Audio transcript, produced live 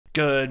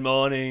Good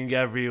morning,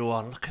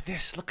 everyone. Look at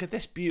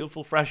this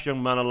beautiful, fresh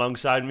young man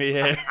alongside me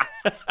here.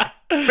 Bit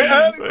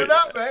early for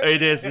that, mate.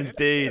 It is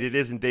indeed. It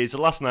is indeed. So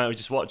last night I was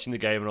just watching the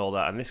game and all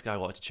that, and this guy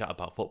wanted to chat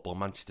about football,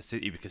 Manchester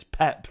City, because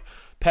Pep,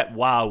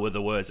 wow, were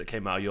the words that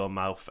came out of your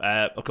mouth.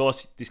 Of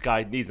course, this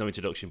guy needs no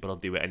introduction, but I'll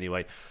do it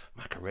anyway.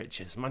 Micah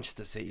Richards,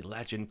 Manchester City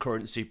legend,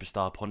 current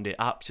superstar pundit,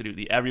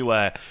 absolutely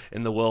everywhere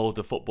in the world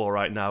of football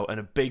right now, and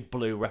a big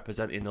blue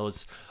representing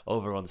us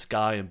over on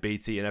Sky and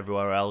BT and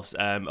everywhere else,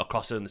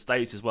 across in the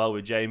States as well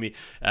with Jamie.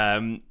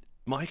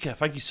 Micah,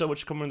 thank you so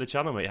much for coming on the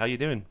channel, mate. How you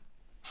doing?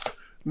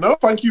 No,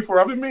 thank you for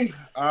having me.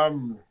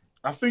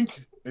 I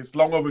think it's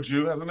long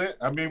overdue, hasn't it?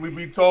 I mean, we've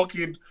been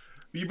talking.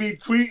 You've been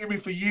tweeting me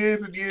for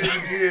years and years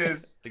and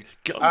years.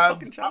 I'm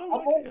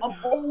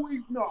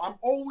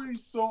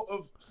always sort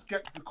of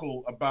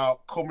skeptical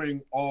about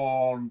coming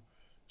on,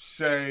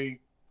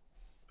 say,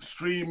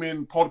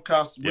 streaming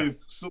podcasts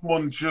with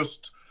someone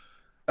just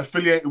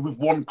affiliated with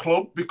one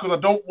club, because I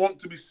don't want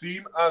to be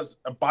seen as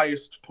a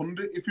biased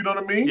pundit, if you know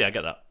what I mean. Yeah, I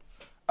get that.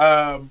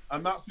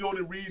 And that's the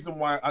only reason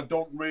why I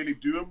don't really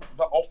do them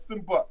that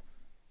often. But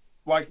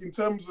like in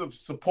terms of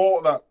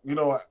support that, you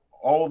know,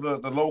 all the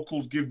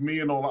locals give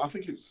me and all that, I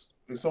think it's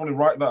only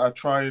right that I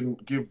try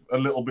and give a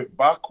little bit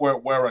back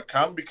where I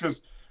can, because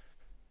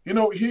you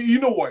know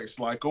what it's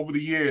like over the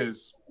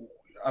years.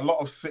 A lot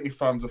of City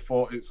fans have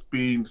thought it's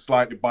been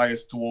slightly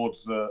biased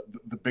towards the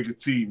bigger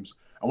teams.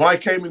 And when I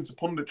came into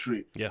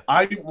punditry,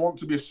 I didn't want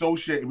to be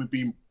associated with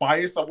being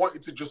biased. I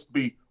wanted to just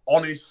be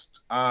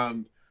honest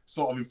and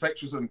sort of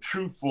infectious and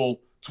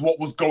truthful to what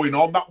was going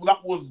on.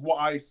 That was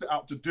what I set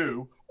out to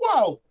do,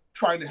 while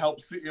trying to help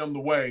City on the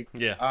way.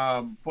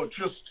 But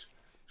just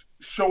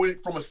showing it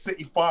from a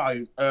City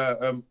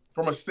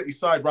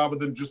side rather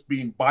than just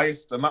being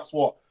biased, and that's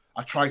what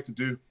I tried to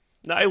do.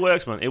 No, it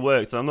works, man. It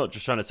works. And I'm not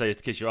just trying to say this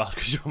to kiss your ass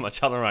because you're on my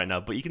channel right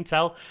now, but you can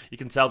tell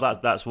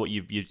that's what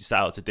you set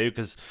out to do,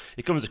 because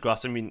it comes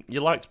across. I mean,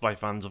 you're liked by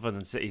fans other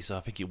than City, so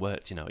I think it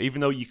worked. You know, even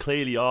though you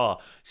clearly are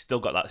still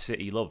got that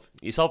City love,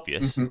 it's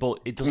obvious, but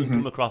it doesn't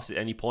come across at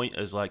any point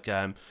as like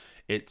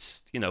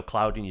it's, you know,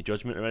 clouding your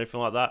judgment or anything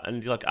like that.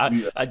 And you're like,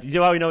 you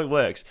know how we know it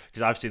works?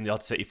 Because I've seen the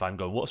odd City fan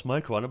go, "What's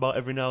Micah on about?"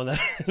 every now and then.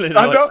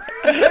 I know.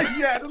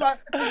 Yeah, they're like,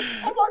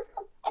 I'm like,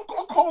 I've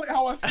got to call it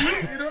how I see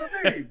it, you know what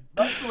I mean?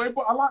 That's the way.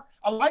 But I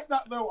like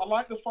that though. I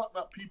like the fact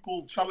that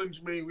people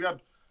challenge me. We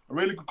had a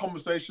really good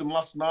conversation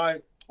last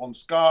night on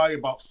Sky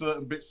about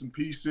certain bits and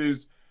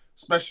pieces,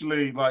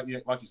 especially like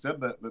you said,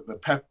 the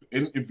Pep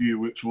interview,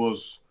 which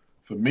was,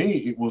 for me,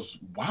 it was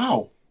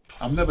wow.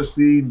 I've never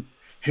seen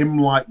him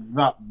like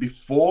that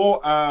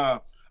before.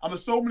 And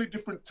there's so many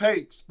different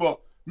takes, but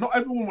not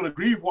everyone would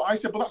agree with what I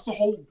said. But that's the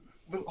whole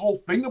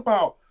thing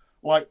about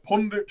like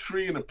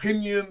punditry and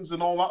opinions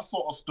and all that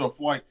sort of stuff.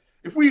 Like,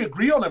 if we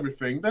agree on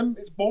everything, then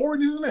it's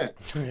boring, isn't it?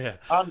 Yeah.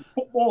 And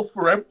football's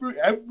for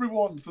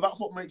everyone, so that's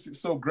what makes it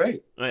so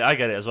great. I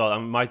get it as well. I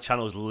mean, my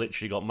channel's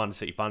literally got Man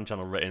City fan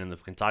channel written in the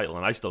fucking title,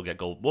 and I still get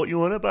gold. What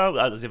you on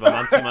about? As if I'm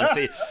anti-Man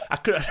City. I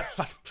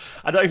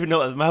don't even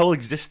know. My whole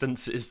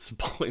existence is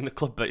supporting the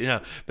club, but you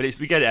know,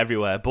 we get it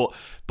everywhere. But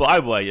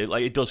either way,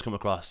 like, it does come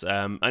across,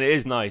 and it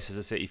is nice as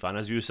a City fan.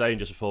 As you were saying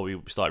just before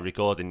we started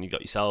recording, you got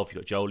yourself, you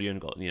got Jolyon,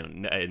 got, you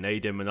know,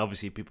 Nadim, and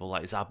obviously people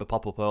like Zappa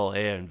pop up all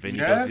here, and Vinny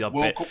does the odd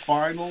World bit. Cup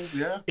finals,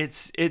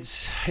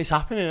 It's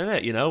happening, isn't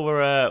it? You know,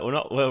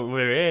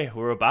 we're here,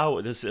 we're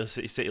about the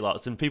City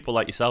lots, and people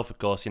like yourself, of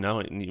course. You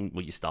know,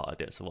 you started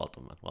it, so well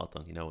done, man. Well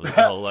done. You know,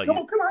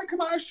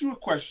 can I ask you a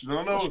question?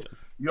 I know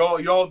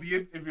you're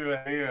the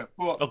interviewer here,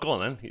 but go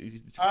on then.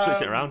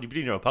 Switch it around. You've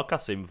been doing your own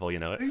podcast soon before you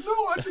know it. No,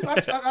 I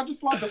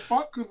just like the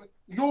fact, because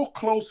you're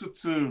closer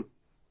to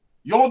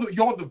you're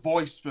the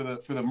voice for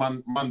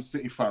the Man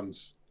City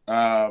fans.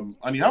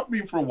 And you have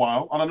been for a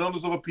while, and I know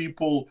there's other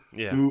people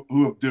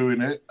who are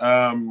doing it,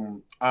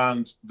 and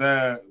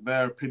their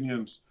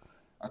opinions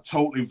are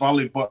totally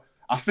valid. But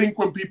I think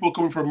when people are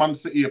coming for a Man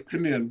City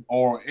opinion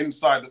or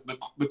inside,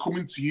 they're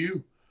coming to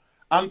you.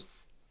 And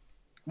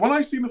when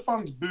I seen the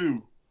fans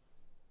boo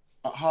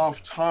at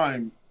half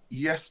time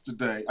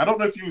yesterday, I don't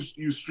know if you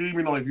was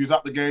streaming or if you was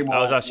at the game.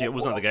 Or, it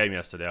wasn't at the game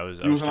yesterday. I was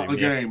at the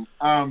game.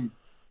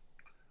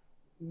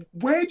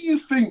 Where do you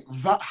think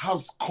that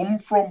has come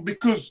from?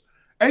 Because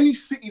any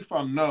City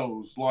fan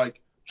knows,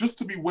 like, just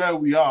to be where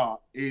we are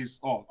is,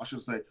 I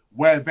should say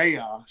where they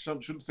are.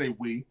 Shouldn't say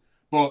we,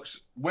 but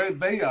where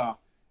they are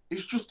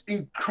is just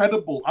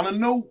incredible. And I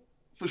know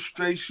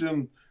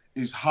frustration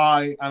is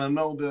high, and I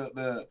know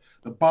the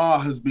bar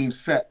has been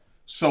set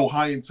so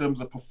high in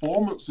terms of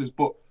performances.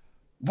 But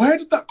where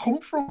did that come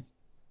from?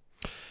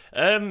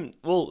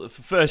 Well,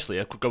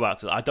 firstly, I could go back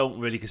to that. I don't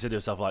really consider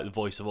myself like the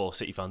voice of all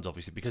City fans,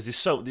 obviously, because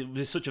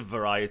there's such a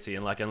variety,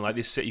 and like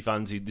these City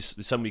fans,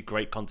 there's so many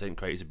great content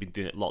creators who've been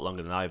doing it a lot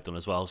longer than I've done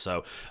as well.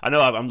 So I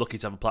know I'm lucky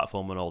to have a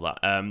platform and all that.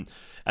 And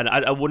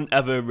I wouldn't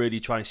ever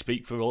really try and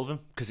speak for all of them,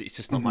 because it's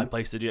just not my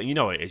place to do it. And you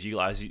know it is. You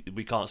guys,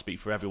 we can't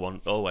speak for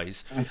everyone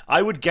always.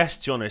 I would guess,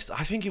 to be honest,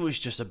 I think it was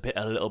just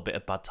a little bit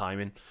of bad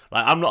timing.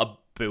 Like, I'm not a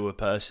booer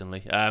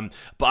personally.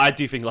 But I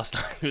do think last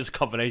night it was a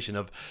combination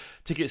of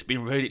tickets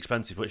being really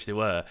expensive, which they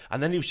were,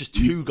 and then it was just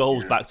 2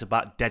 goals back to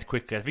back dead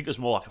quickly. I think it was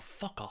more like a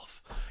fuck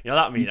off. You know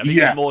what I mean? I think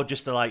it's more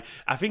just to like.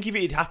 I think if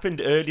it had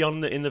happened early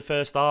on in the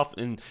first half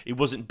and it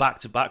wasn't back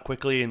to back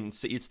quickly and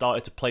City had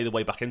started to play the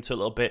way back into it a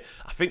little bit,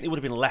 I think they would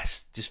have been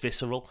less just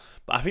visceral.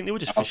 But I think they were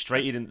just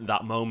frustrated in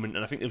that moment,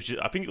 and I think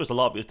it was a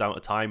lot of it was down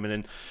to time. And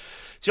then,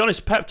 to be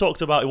honest, Pep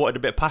talked about he wanted a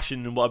bit of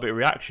passion and what a bit of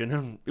reaction,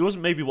 and it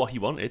wasn't maybe what he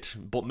wanted,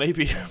 but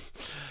maybe,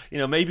 you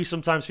know, maybe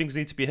sometimes things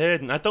need to be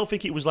heard. And I don't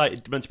think it was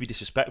like meant to be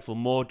disrespectful,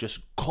 more just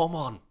come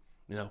on,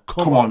 you know,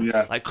 come on,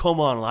 yeah, like come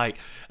on, like,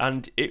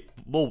 and it.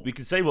 Well, we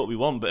can say what we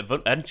want, but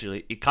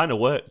eventually it kind of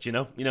worked, you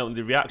know.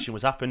 The reaction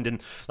was happened,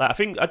 and like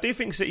I do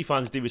think City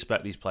fans do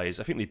respect these players.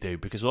 I think they do,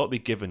 because what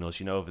they've given us,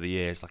 you know, over the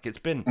years, like it's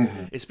been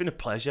a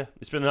pleasure.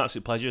 It's been an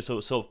absolute pleasure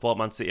to support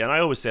Man City, and I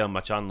always say on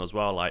my channel as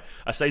well, like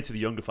I say to the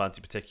younger fans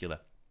in particular.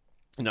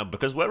 You know,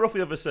 because we're roughly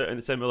of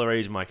a similar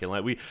age, Mike, and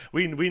like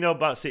we know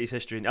about City's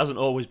history, and it hasn't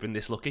always been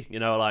this lucky. You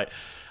know, like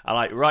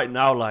right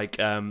now, like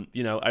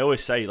you know, I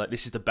always say like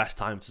this is the best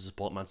time to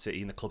support Man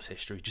City in the club's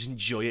history. Just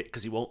enjoy it,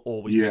 because it won't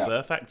always be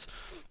perfect.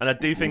 And I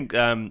do think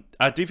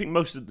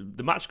most of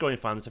the match going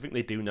fans, I think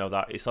they do know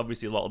that. It's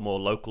obviously a lot more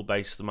local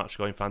based, the match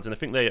going fans, and I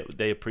think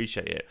they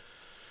appreciate it.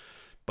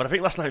 But I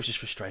think last night was just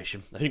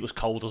frustration. I think it was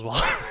cold as well.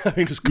 I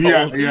think it was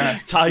cold,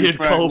 tired,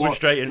 cold,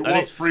 frustrating. It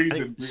was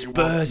freezing. And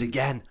Spurs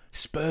again.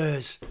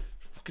 Spurs.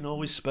 Fucking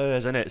always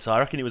Spurs, isn't it? So I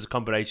reckon it was a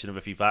combination of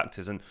a few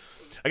factors. And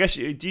I guess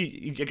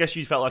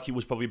you felt like it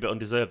was probably a bit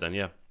undeserved then,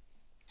 yeah?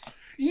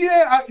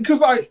 Yeah,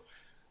 because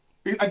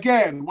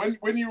again,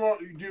 when you're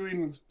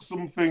doing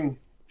something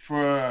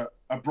for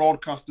a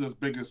broadcaster as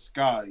big as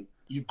Sky,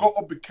 you've got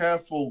to be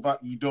careful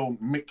that you don't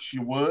mix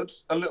your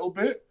words a little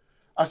bit.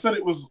 I said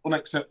it was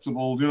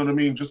unacceptable, do you know what I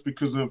mean? Just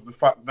because of the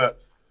fact that,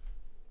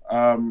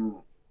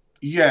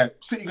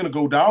 City are going to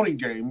go down in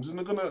games and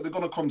they're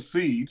gonna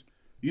concede.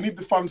 You need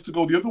the fans to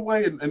go the other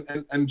way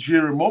and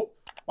cheer them up.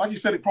 Like you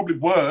said, it probably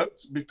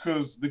worked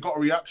because they got a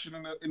reaction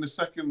in the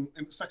second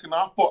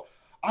half. But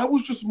I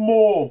was just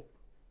more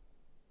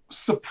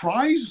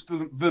surprised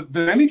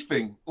than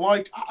anything.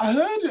 Like I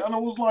heard it and I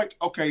was like,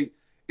 okay,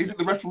 is it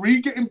the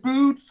referee getting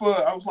booed for?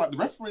 I was like, the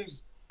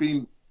referee's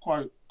been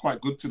quite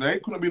good today.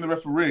 Couldn't have been the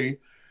referee.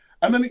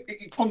 And then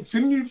it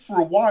continued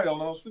for a while,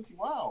 and I was thinking,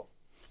 wow.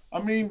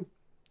 I mean,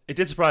 it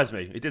did surprise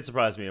me.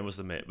 I must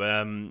admit. But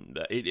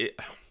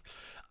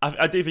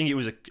I do think it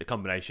was a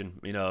combination,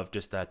 you know, of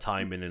just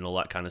timing and all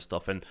that kind of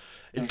stuff. And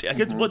I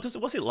guess,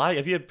 what's it like?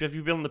 Have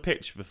you been on the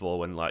pitch before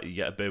when like you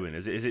get a booing?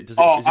 Is it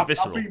visceral? I've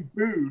been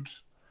booed,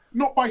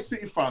 not by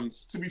City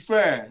fans, to be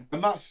fair,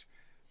 and that's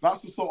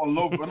the sort of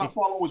love, and that's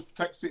why I always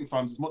protect City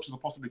fans as much as I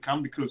possibly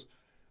can, because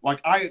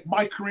like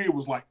my career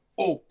was like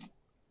up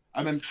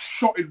and then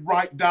shot it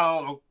right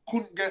down. I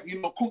couldn't get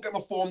my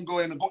form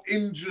going. I got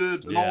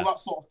injured and all that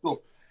sort of stuff.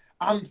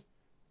 And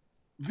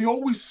they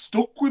always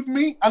stuck with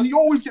me. And you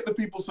always get the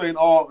people saying,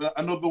 "Oh,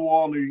 another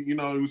one who, you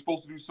know, he was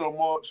supposed to do so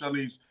much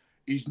and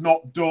he's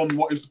not done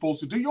what he's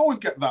supposed to do." You always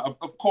get that,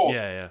 of course.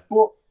 Yeah.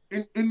 But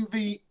in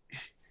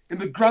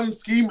the grand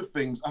scheme of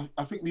things,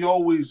 I think they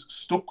always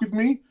stuck with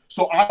me.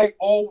 So I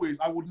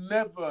would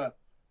never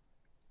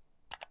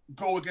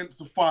go against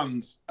the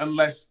fans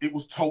unless it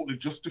was totally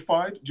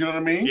justified. Do you know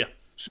what I mean? Yeah.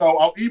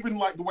 So even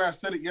like the way I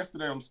said it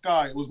yesterday on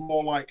Sky, it was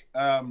more like,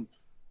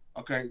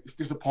 okay, it's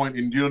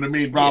disappointing. Do you know what I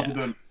mean? Rather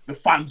than the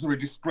fans are a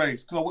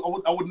disgrace,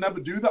 because I would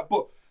never do that.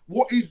 But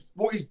what is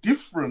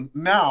different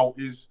now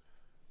is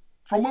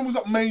from when I was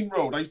at Main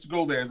Road, I used to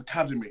go there as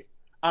academy,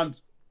 and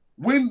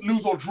win,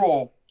 lose or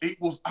draw, it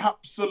was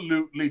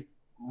absolutely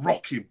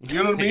rocking.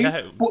 You know what I mean?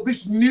 Yeah. But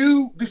this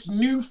new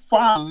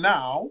fan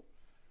now,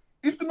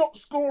 if they're not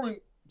scoring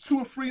 2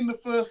 or 3 in the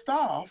first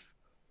half,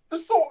 they're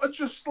sort of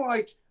just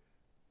like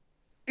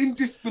in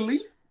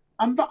disbelief.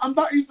 And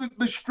that is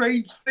the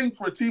strange thing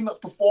for a team that's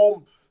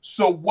performed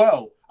so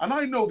well. And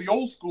I know the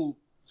old school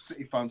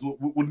City fans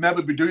would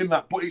never be doing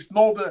that, but it's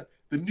not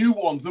the new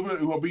ones, isn't it,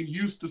 who have been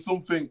used to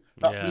something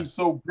that's been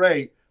so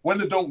great. When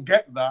they don't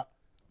get that,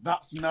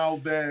 that's now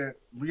their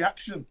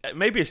reaction.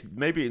 Maybe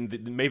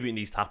it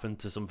needs to happen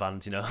to some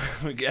fans, you know.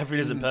 Everything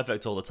isn't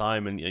perfect all the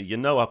time, and you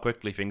know how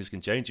quickly things can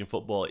change in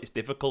football. It's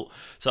difficult.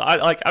 So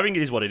I think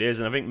it is what it is,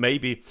 and I think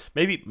maybe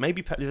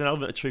Pep, there's an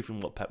element of truth in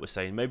what Pep was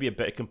saying. Maybe a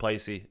bit of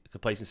complacency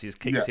has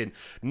kicked in,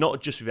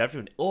 not just with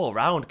everyone, all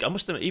around. I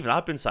must admit, even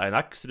I've been saying,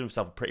 I consider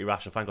myself a pretty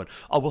rational fan, going,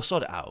 "Oh, we'll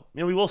sort it out.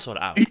 You know, we will sort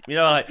it out." You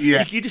know, like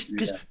you just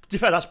because to be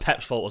fair, that's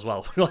Pep's fault as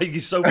well. Like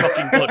he's so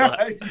fucking good.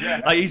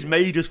 Like he's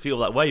made us feel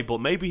that way,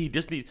 but maybe he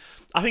does need.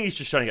 I think he's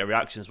just trying to get a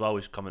reaction as well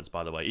with comments,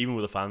 by the way, even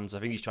with the fans. I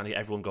think he's trying to get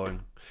everyone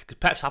going. Because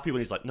Pep's happy when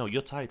he's like, "No,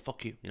 you're tired,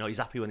 fuck you." You know, he's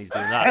happy when he's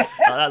doing that.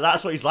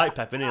 That's what he's like,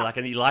 Pep, isn't he? Like,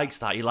 and he likes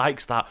that. He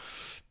likes that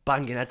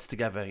banging heads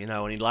together, you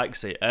know, and he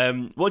likes it.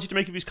 What did you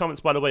make of his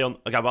comments, by the way,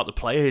 about the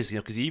players? You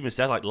know, because he even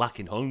said like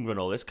lacking hunger and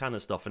all this kind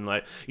of stuff. And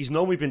like, he's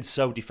normally been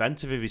so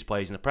defensive of his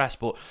players in the press,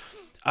 but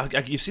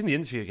you've seen the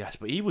interview, I guess,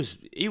 but he was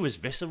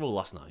visceral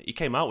last night. He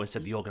came out and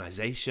said the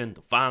organisation,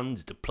 the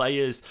fans, the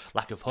players,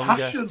 lack of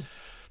hunger.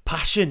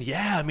 Passion,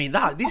 yeah. I mean,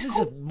 this is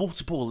a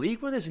multiple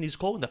league winners, and he's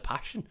calling the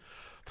passion.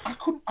 I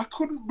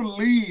couldn't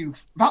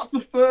believe that's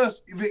the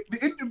first. The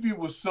interview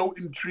was so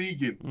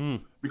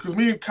intriguing because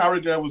me and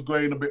Carragher was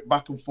going a bit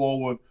back and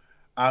forward,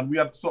 and we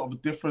had sort of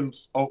a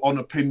difference on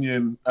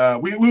opinion.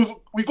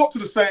 We got to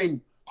the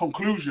same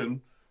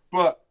conclusion,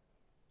 but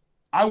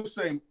I was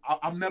saying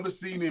I've never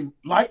seen him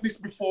like this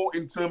before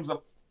in terms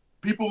of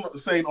people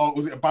saying, "Oh,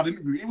 was it a bad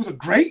interview?" It was a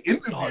great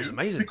interview. Oh, it was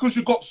amazing because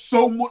you got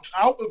so much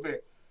out of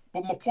it.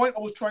 But my point I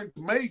was trying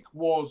to make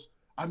was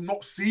I've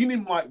not seen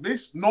him like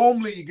this.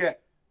 Normally, you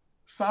get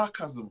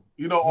sarcasm,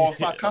 or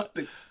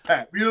sarcastic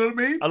Pep. You know what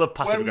I mean? I love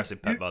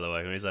passive-aggressive Pep, by the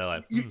way. When he's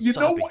like, you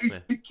know what he's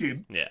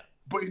thinking,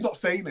 but he's not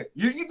saying it.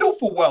 You know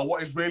for well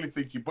what he's really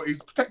thinking, but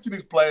he's protecting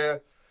his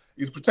player,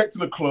 he's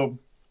protecting the club,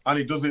 and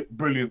he does it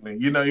brilliantly.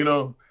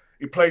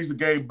 He plays the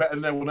game better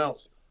than everyone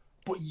else.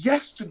 But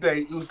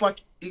yesterday,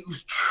 it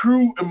was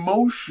true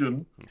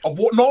emotion of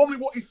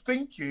what he's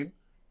thinking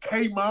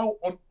came out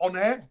on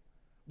air,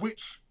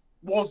 which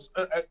was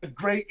a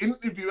great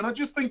interview. And I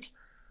just think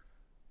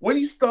when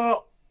you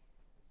start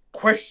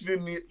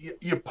questioning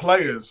your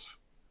players,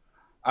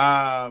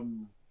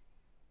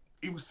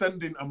 he was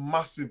sending a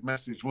massive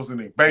message,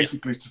 wasn't he?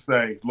 Basically, to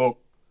say, look,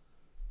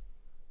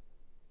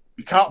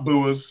 you can't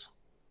boo us.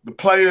 The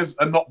players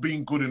are not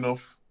being good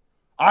enough.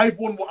 I've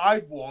won what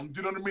I've won. Do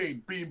you know what I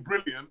mean? Being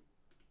brilliant.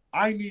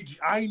 I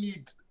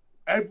need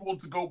everyone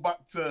to go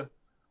back to,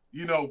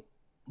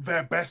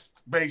 their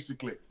best,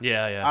 basically.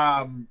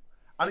 Yeah.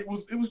 And it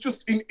was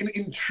just an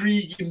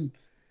intriguing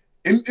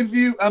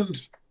interview,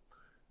 and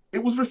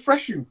it was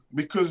refreshing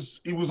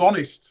because he was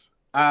honest.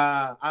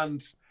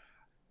 And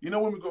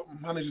when we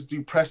got managers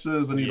do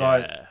pressers and he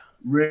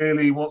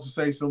really wants to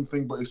say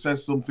something, but he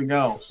says something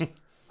else.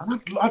 And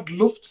I'd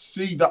love to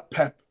see that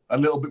Pep a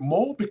little bit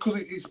more because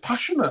it's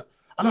passionate,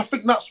 and I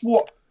think that's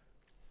what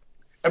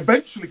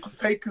eventually could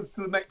take us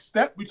to the next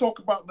step. We talk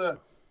about the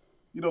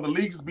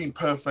leagues has been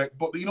perfect,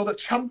 but the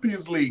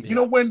Champions League,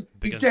 when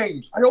the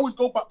games, I always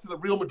go back to the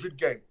Real Madrid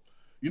game.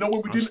 When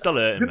we didn't. Still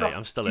hurting, mate.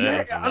 I'm still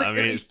hurting.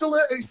 It's still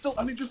hurting.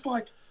 And it's just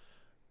like,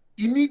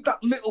 you need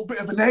that little bit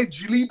of an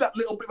edge. You need that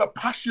little bit of a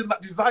passion,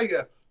 that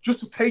desire, just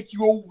to take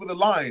you over the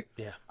line.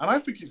 Yeah. And I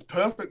think it's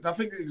perfect. I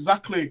think it's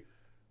exactly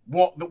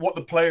what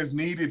the players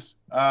needed,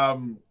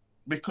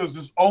 because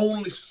there's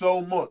only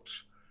so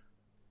much,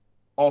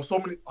 or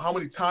how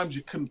many times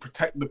you can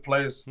protect the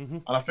players.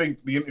 And I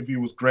think the interview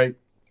was great.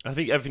 I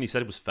think everything he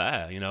said was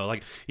fair.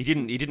 He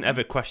didn't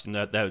ever question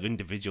their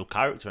individual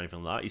character or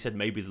anything like that. He said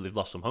maybe they've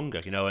lost some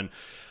hunger, and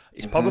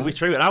it's probably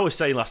true. And I was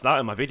saying last night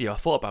in my video, I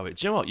thought about it.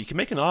 Do you know what? You can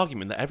make an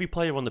argument that every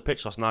player on the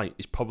pitch last night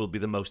is probably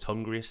the most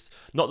hungriest,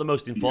 not the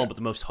most informed, but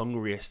the most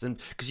hungriest. And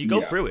because you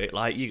go through it,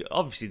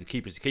 obviously the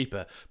keeper's the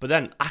keeper, but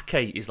then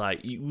Ake is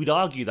you would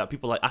argue that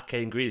people like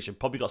Ake and Grealish have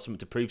probably got something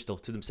to prove still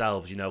to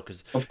themselves,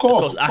 because of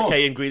course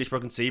Ake and Grealish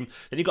broken team.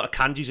 Then you've got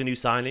Akanji's a new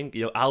signing.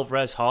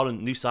 Alvarez,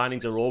 Haaland, new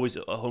signings are always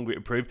hungry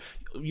to prove.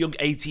 Young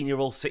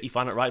 18-year-old City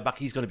fan at right back,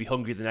 he's going to be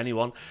hungrier than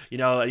anyone.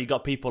 And you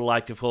got people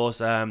like, of course,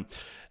 then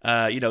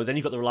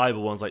you've got the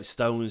reliable ones like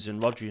Stones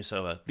and Rodri and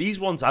so on. These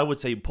ones, I would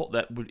say,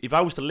 if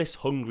I was to list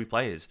hungry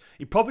players,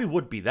 it probably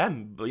would be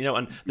them. But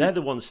and they're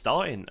the ones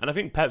starting. And I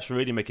think Pep's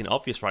really making it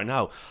obvious right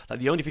now that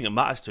the only thing that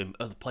matters to him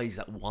are the players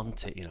that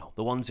want it.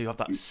 The ones who have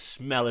that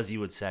smell, as you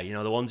would say.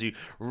 The ones who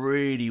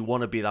really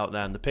want to be out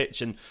there on the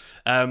pitch. And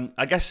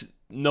I guess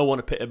no one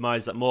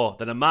epitomized that more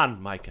than a man,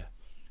 Micah,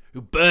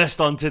 who burst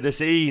onto the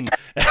scene.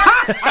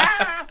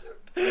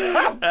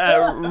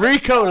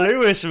 Rico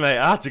Lewis, mate.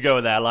 I had to go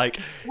there. We're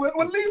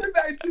leaving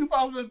that in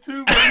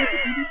 2002, man.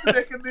 You need to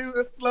make a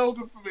new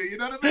slogan for me. You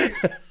know what I mean?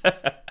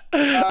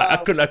 I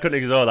couldn't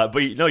ignore that.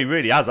 But he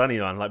really has, hasn't he,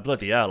 man?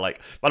 Bloody hell.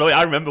 By the way,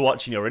 I remember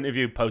watching your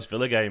interview post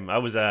Villa game. My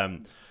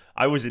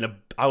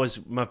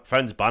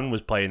friend's band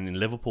was playing in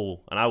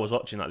Liverpool, and I was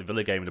watching the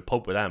Villa game in the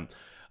pub with them.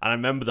 And I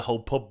remember the whole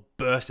pub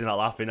bursting out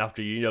laughing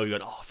after you're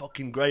going, oh,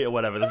 fucking great, or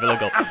whatever, the Villa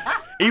goal.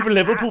 Even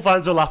Liverpool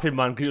fans were laughing,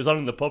 man, because it was on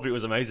in the pub. It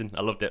was amazing.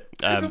 I loved it.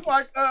 I was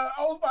like, oh,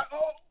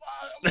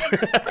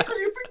 because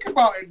you think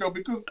about it, though,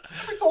 because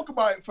let me talk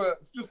about it for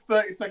just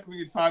 30 seconds of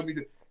your time.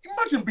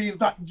 Imagine being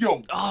that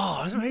young. Oh,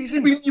 that's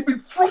amazing. You've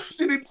been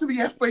thrusted into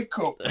the FA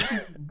Cup, which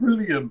is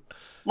brilliant.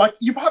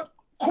 You've had a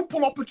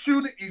couple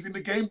opportunities in the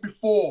game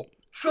before,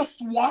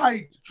 just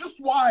wide.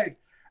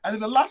 And in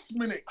the last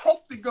minute,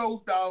 Crofty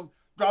goes down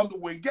the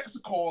wing, gets a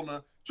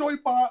corner. Joey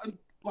Barton,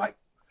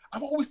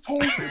 I've always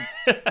told him,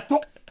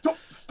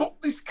 stop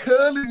this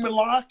curling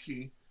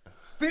malarkey,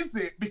 fizz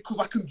it, because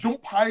I can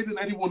jump higher than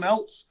anyone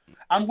else.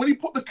 And when he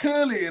put the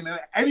curly in,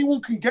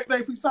 anyone can get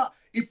there.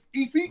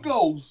 If he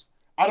goes,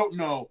 I don't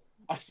know,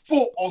 a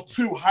foot or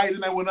two higher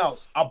than anyone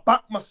else, I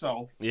back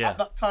myself at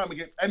that time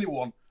against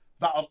anyone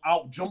that I'll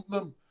out jump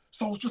them.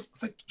 So I was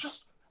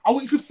just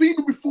you could see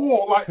me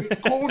before, in the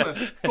corner,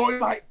 going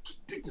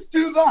just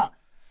do that.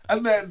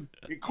 And then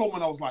it come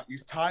and I was like,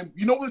 it's time.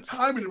 The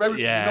timing of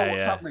everything,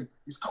 what's happening.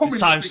 It's coming. The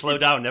time slow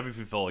down and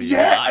everything for you.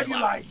 Yeah, and you're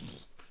like,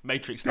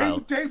 Matrix style.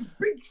 David James,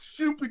 big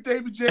stupid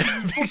David James. In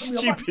front Big of me.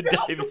 stupid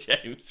Like, David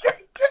James.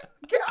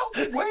 Get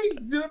out of the way.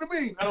 You know what I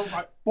mean? And I was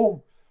like,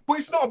 boom. But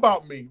it's not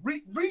about me.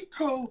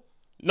 Rico.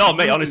 No,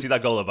 mate, honestly,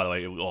 that goal, by the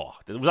way, was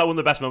that one of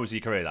the best moments of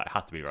your career? That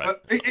had to be, right?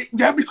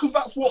 Yeah, because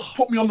that's what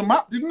put me on the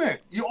map, didn't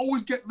it? You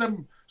always get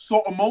them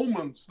sort of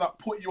moments that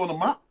put you on the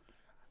map.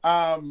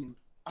 And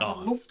I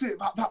loved it.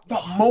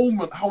 That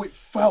moment, how it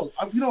felt.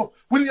 You know,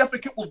 winning the FA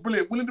Cup was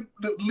brilliant. Winning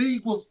the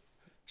league was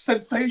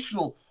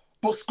sensational.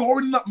 But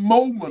scoring that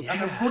moment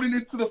and then running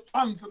into the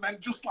fans and then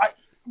just like,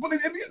 but the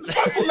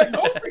fans will let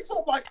go. They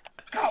sort of like,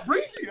 I can't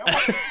breathe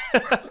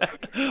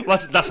here. Well,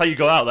 that's how you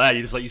go out there.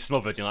 You just like, you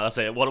smothered. You know, that's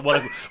it. What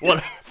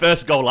a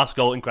first goal, last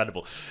goal,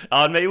 incredible.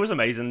 Mate, it was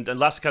amazing,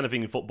 and that's the kind of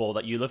thing in football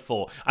that you live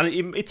for.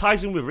 And it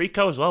ties in with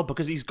Rico as well,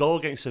 because his goal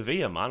against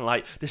Sevilla, man,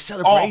 like the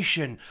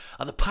celebration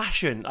and the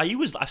passion.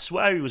 I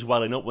swear he was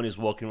welling up when he was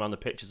walking around the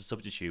pitch as a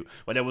substitute,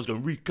 when everyone was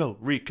going Rico,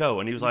 Rico,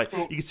 and he was like,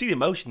 you could see the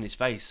emotion in his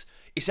face.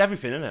 It's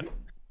everything, isn't it?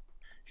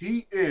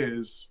 He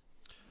is,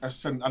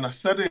 and I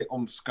said it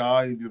on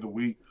Sky the other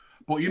week.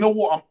 But you know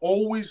what? I'm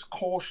always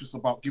cautious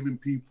about giving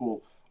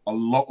people a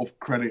lot of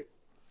credit.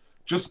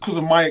 Just because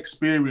of my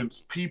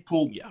experience,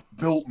 people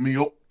built me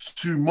up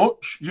too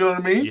much. You know what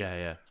I mean?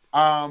 Yeah.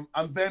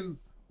 And then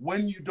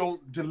when you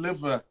don't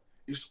deliver,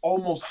 it's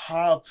almost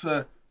hard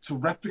to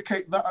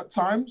replicate that at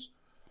times.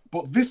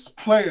 But this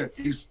player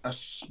is a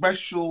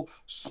special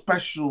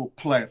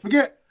player.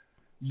 Forget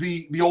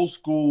the old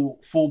school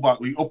fullback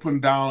where you up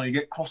and down, you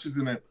get crosses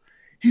in it.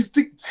 He's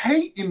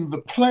dictating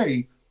the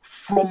play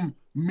from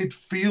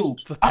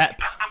midfield. For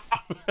Pep.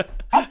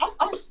 I'm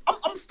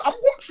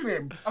watching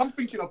him and I'm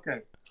thinking, okay,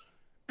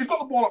 he's got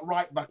the ball at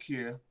right back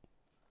here.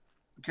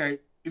 Okay,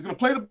 he's going to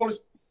play the ball.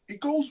 It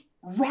goes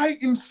right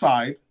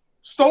inside.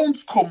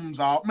 Stones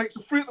comes out, makes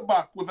a free at the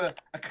back with a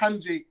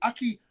Kanji.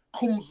 Aki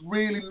comes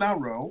really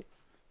narrow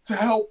to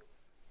help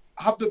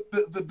have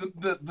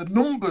the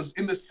numbers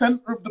in the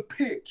centre of the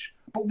pitch.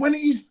 But when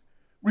he's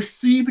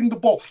receiving the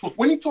ball, look,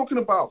 when you're talking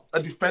about a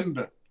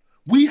defender,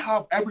 we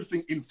have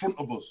everything in front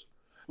of us.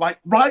 Like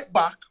right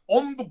back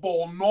on the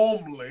ball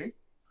normally,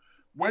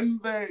 when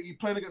you're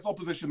playing against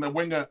opposition, their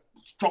winger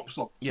drops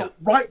up. Yeah. So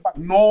right back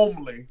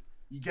normally,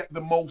 you get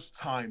the most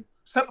time.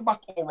 Centre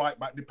back or right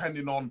back,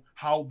 depending on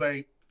how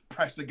they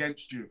press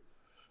against you.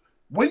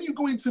 When you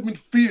go into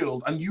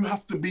midfield and you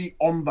have to be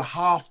on the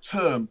half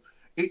turn,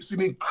 it's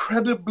an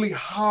incredibly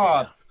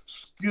hard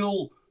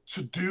skill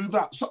to do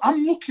that. So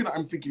I'm looking at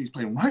him thinking he's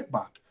playing right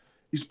back.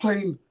 He's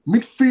playing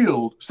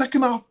midfield.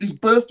 Second half, he's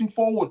bursting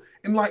forward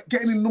in like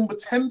getting in number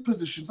 10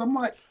 positions. I'm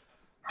like,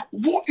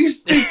 what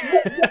is this?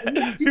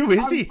 What Who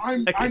is he?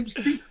 I'm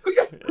seeing.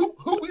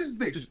 Who is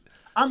this?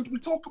 And we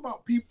talk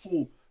about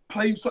people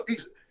playing. So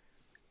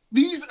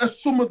these are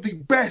some of the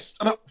best.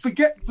 And I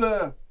forget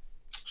the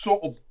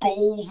sort of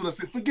goals, and I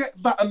say forget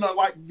that, and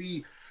like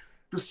the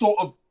sort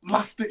of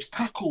last-ditch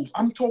tackles.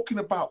 I'm talking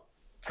about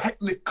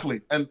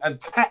technically and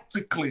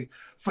tactically,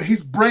 for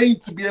his brain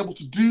to be able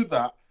to do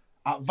that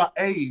at that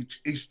age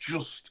is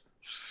just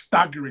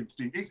staggering,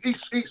 Steve.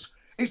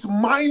 It's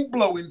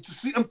mind-blowing to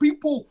see, and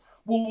people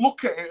will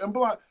look at it and be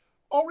like,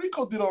 "Oh,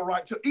 Rico did all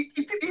right."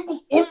 It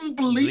was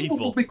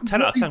unbelievable because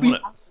 10 out of 10, what he's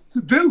been asked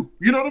to do.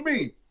 You know what I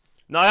mean?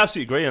 No, I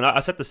absolutely agree, and I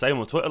said the same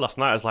on Twitter last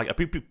night. I was like,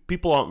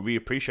 people aren't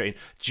reappreciating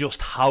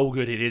just how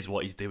good it is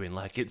what he's doing.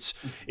 Like, it's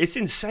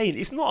insane.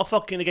 It's not a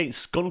fucking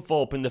against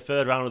Scunthorpe in the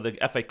third round of the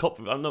FA Cup.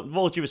 With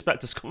all due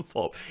respect to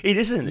Scunthorpe, it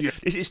isn't. Yeah.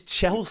 It's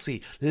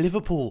Chelsea,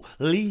 Liverpool,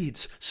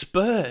 Leeds,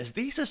 Spurs.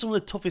 These are some of the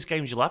toughest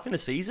games you'll have in a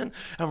season,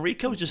 and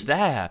Rico's just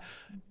there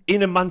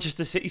in a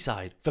Manchester City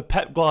side for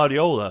Pep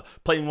Guardiola,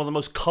 playing one of the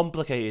most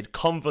complicated,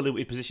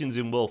 convoluted positions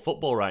in world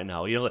football right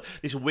now. You know,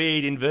 this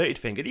weird inverted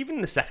thing. And even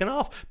in the second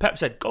half, Pep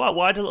said, go out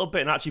wide a little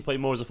bit and actually play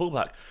more as a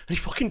fullback. And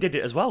he fucking did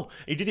it as well.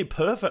 He did it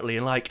perfectly.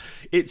 And like,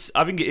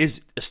 I think it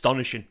is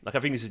astonishing. Like, I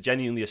think this is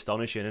genuinely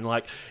astonishing. And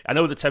like, I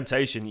know the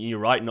temptation, you're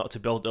right, not to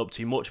build up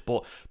too much,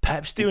 but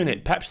Pep's doing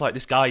it. Pep's like,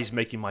 this guy is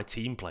making my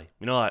team play.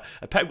 You know, like,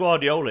 Pep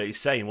Guardiola is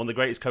saying, one of the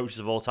greatest coaches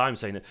of all time,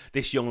 saying that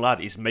this young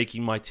lad is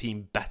making my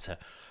team better.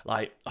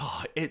 Like,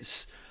 I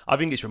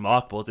think it's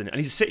remarkable, isn't it? And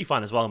he's a City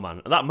fan as well,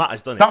 man. And that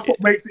matters, doesn't it? That's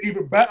what makes it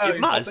even better. It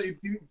matters.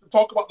 You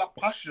talk about that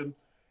passion.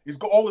 He's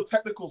got all the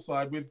technical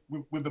side with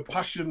the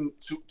passion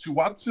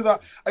to add to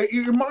that.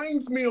 It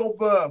reminds me of,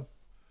 and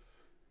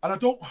I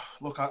don't,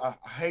 look, I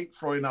hate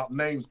throwing out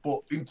names, but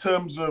in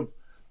terms of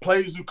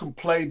players who can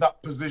play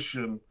that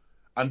position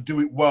and do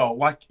it well.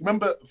 Like,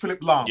 remember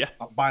Philipp Lahm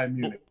at Bayern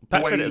Munich?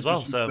 Well, Pep said it as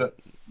well, so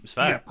it's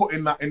fair. Yeah, put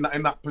in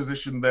that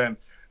position then.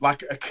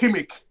 Like a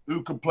Kimmich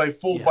who could play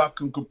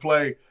fullback and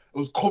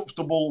was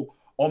comfortable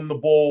on the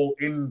ball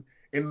in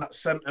that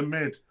centre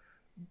mid.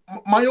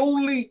 My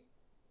only,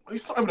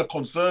 it's not even a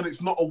concern,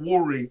 it's not a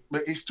worry,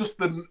 but it's just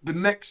the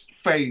next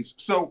phase.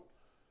 So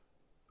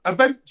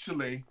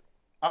eventually,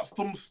 at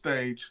some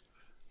stage,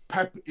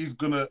 Pep is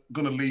gonna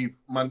leave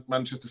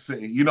Manchester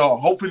City. You know,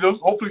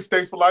 hopefully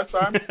stays for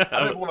lifetime.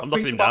 I don't want to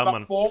think about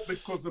that thought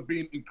because they've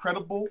been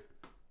incredible.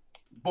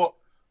 But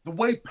the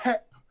way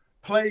Pep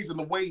plays and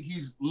the way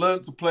he's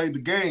learned to play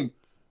the game,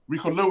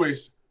 Rico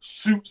Lewis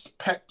suits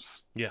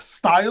Pep's Yes.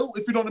 style,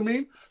 if you know what I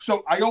mean.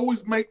 So I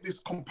always make this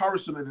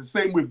comparison, and the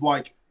same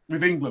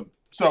with England.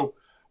 So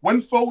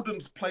when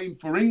Foden's playing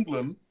for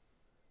England,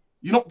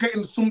 you're not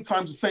getting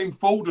sometimes the same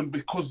Foden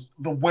because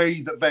the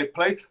way that they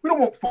play. We don't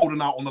want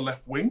Foden out on the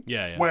left wing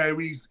where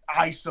he's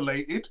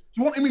isolated.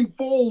 You want him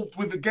involved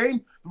with the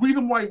game. The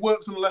reason why he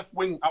works on the left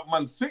wing at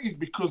Man City is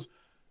because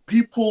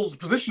people's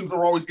positions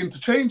are always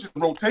interchanging,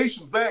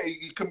 rotations there.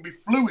 It can be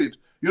fluid.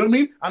 You know what I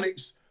mean? And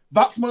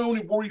that's my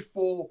only worry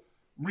for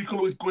Rico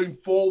Lewis going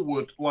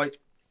forward. Like,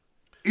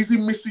 is he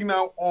missing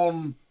out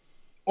on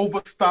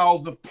other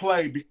styles of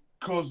play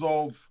because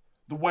of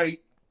the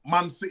way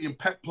Man City and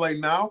Pep play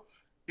now?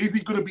 Is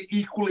he going to be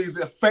equally as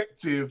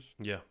effective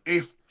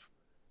if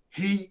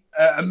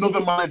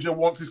another manager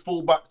wants his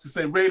fullbacks to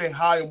say really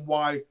high and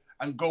wide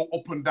and go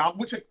up and down,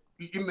 which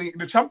in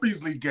the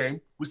Champions League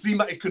game, we've seen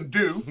that he can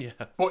do,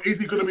 but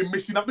is he going to be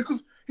missing out?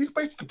 Because he's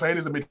basically playing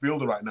as a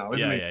midfielder right now,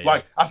 isn't he?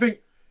 Like, I think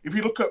if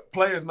you look at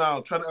players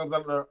now, Trent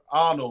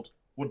Alexander-Arnold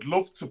would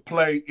love to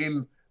play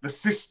in the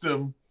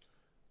system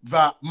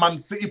that Man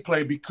City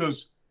play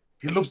because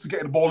he loves to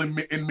get the ball in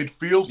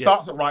midfield,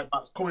 starts at right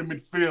back, coming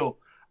midfield.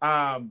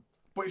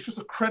 But it's just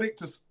a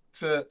credit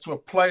to a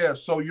player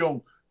so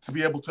young to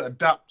be able to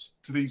adapt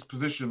to these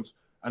positions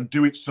and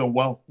do it so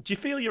well. Do you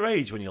feel your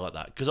age when you're like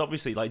that? Because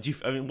obviously, like,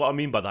 what I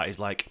mean by that is,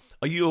 like,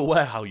 are you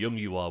aware how young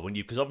you are when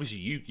you? Because obviously,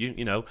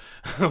 you know,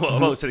 I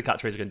won't say the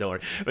catchphrase again, don't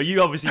worry. But you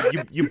obviously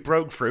you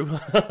broke through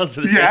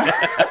onto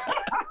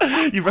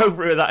the you broke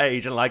through at that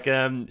age, and like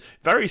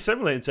very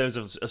similar in terms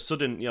of a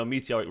sudden, you know,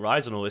 meteoric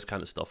rise and all this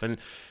kind of stuff. And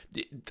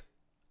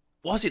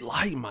what's it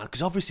like, man?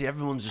 Because obviously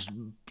everyone's just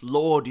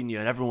lauding you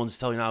and everyone's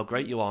telling you how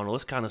great you are and all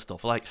this kind of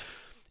stuff. Like,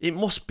 it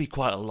must be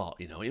quite a lot,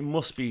 you know. It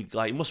must be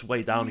like, it must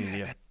weigh down in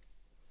you.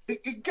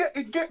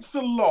 It gets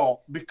a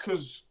lot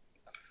because,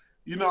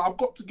 you know, I've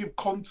got to give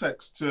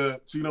context to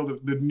you know,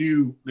 the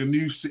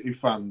new City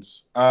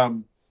fans.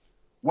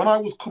 When I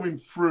was coming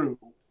through,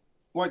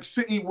 like,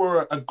 City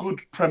were a good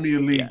Premier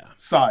League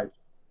side.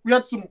 We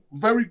had some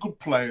very good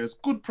players,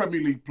 good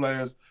Premier League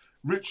players.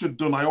 Richard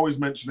Dunn, I always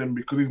mention him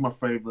because he's my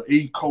favourite.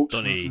 He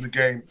coached me through the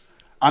game.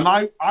 And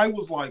I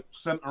was like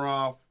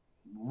centre-half,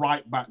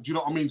 right back. Do you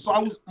know what I mean? So I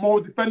was more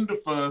a defender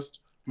first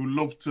who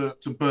loved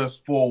to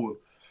burst forward.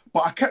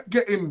 But I kept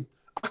getting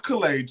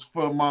accolades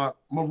for my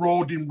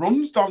marauding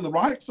runs down the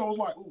right. So I was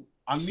like, oh,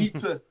 I need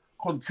to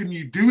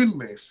continue doing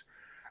this.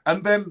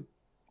 And then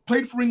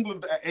played for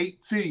England at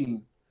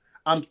 18.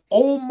 And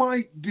all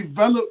my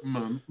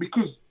development,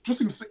 because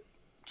just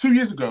 2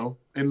 years ago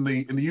in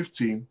the youth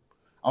team,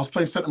 I was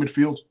playing centre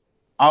midfield.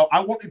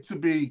 I wanted to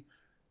be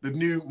the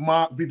new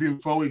Mark Vivian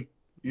Foe,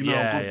 you know,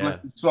 God bless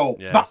his soul.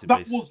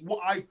 That was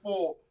what I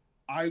thought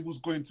I was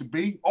going to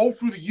be. All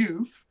through the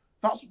youth,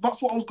 that's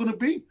what I was going to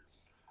be.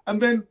 And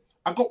then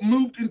I got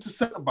moved into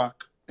centre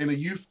back in a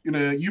youth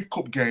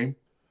cup game,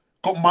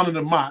 got man of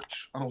the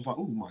match, and I was like,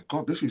 oh my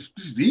God, this is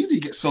easy.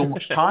 You get so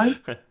much time.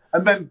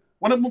 And then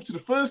when I moved to the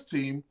first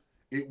team,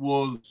 it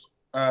was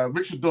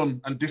Richard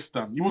Dunn and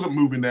Distan. You wasn't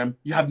moving them.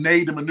 You had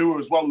Nader Manua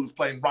as well, who was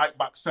playing right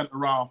back,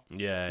 centre half,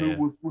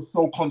 who was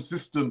so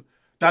consistent.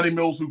 Danny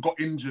Mills, who got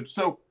injured.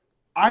 So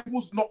I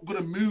was not going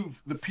to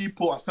move the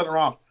people at centre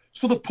half.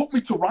 So they put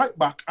me to right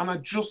back, and I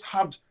just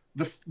had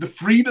the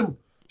freedom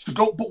to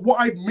go. But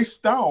what I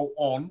missed out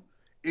on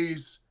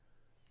is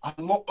a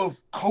lot of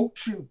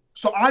coaching.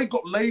 So I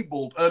got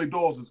labelled early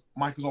doors as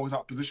Micah's always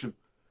out of position.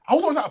 I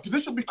was always out of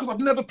position because I've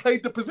never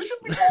played the position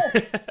before.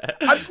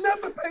 I'd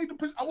never played the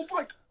position. I was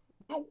like,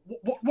 oh,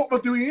 what am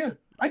I doing here?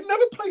 I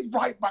never played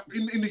right back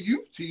in the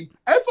youth team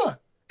ever.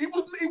 It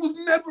was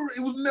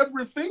never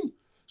a thing.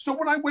 So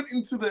when I went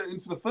into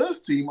the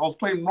first team, I was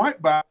playing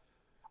right back.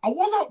 I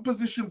was out of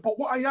position, but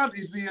what I had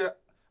is the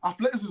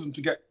athleticism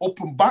to get up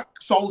and back.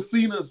 So I was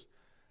seen as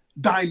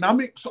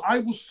dynamic. So I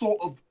was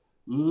sort of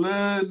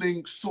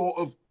learning sort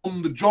of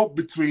on the job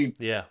between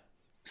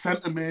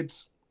centre mid,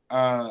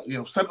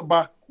 centre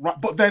back, right.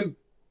 But then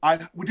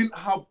we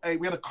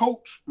had a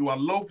coach who I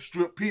love,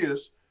 Stuart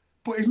Pearce,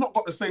 but he's not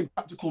got the same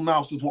tactical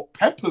nous as what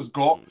Pep has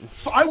got.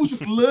 So I was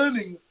just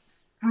learning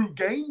through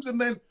games, and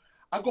then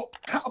I got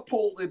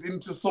catapulted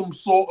into some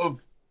sort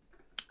of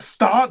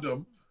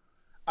stardom.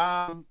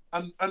 And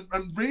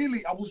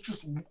really, I was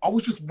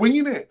just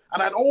winging it,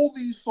 and I had all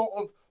these sort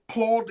of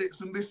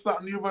plaudits and this,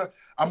 that, and the other.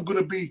 I'm going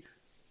to be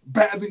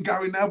better than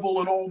Gary Neville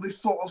and all this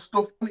sort of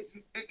stuff.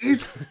 It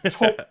is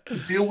tough to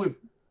deal with.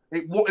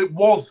 It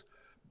was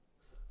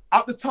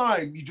at the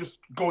time. You're just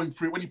going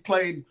through it. When you're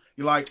playing,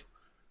 you're like,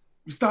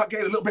 you start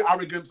getting a little bit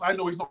arrogant. I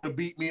know he's not going to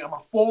beat me, and my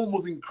form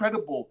was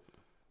incredible,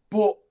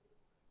 but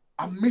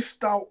I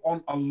missed out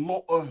on a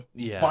lot of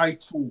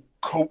vital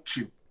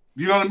coaching.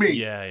 You know what I mean?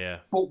 Yeah.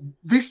 But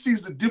this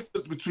is the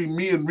difference between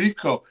me and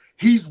Rico.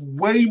 He's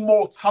way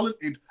more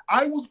talented.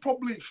 I was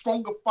probably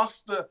stronger,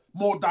 faster,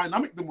 more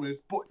dynamic than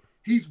Wiz, but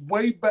he's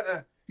way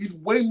better. He's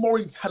way more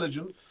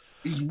intelligent.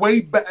 He's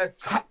way better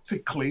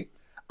tactically.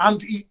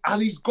 And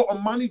he's got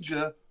a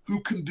manager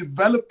who can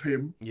develop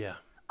him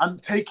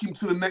and take him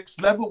to the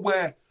next level,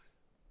 where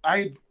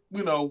I,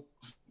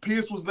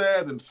 Pierce was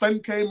there, then Sven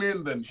came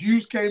in, then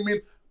Hughes came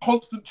in.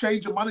 Constant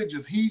change of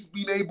managers. He's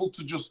been able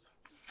to just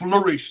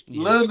flourish,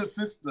 learn the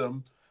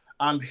system,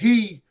 and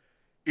he's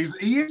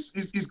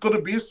going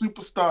to be a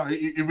superstar.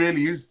 He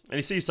really is. And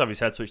he seems to have his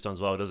head switched on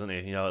as well, doesn't he?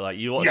 You know, like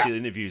you watch the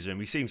interviews with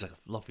him, he seems like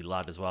a lovely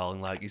lad as well,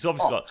 and like he's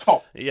obviously got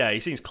top. Yeah, he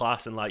seems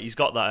class, and like he's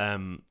got that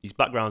his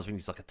background's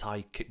he's like a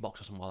Thai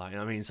kickboxer or something like that. You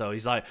know what I mean? So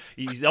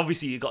he's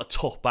obviously got a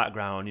tough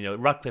background. You know,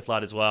 Radcliffe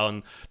lad as well,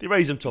 and they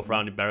raise him tough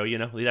around in Barrow. You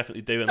know, they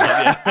definitely do. And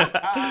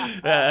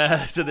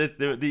like, so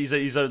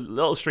he's a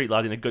little street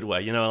lad in a good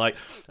way. You know, like,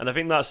 and I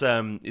think that's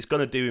it's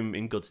going to do him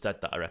in good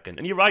stead. That I reckon.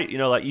 And you're right. You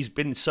know, like he's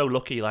been so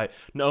lucky. Like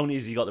not only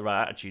has he got the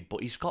right attitude,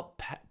 but he's got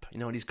pep, you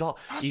know, and he's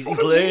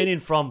learning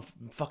from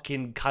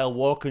fucking Kyle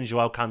Walker and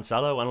João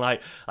Cancelo, and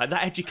like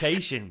that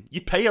education.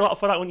 You'd pay a lot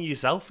for that, wouldn't you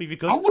yourself, if you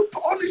could? I would,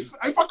 honestly,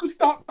 if I could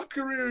start my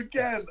career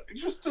again,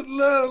 just to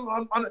learn.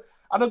 And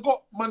I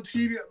got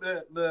Mancini at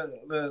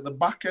the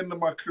back end of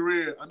my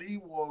career, and he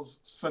was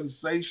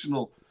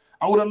sensational.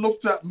 I would have loved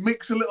to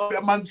mix a little bit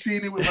of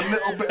Mancini with a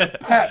little bit of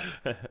Pep.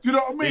 Do you know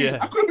what I mean? Yeah.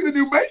 I could have been the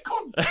new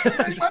Macon.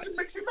 Imagine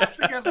mixing that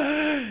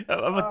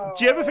together.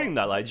 Do you ever think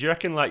that? Like, do you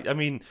reckon? Like, I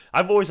mean,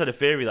 I've always had a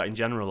theory that in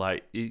general,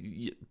 like,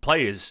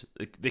 players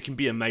they can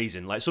be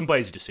amazing. Like, some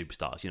players are just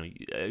superstars. You know,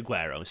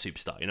 𝐌𝐿𝐴,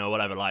 superstar. You know,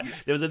 whatever. Like,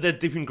 they've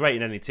been great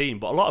in any team.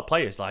 But a lot of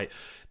players, like,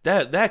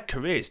 their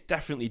careers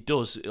definitely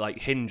does like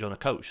hinge on a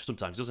coach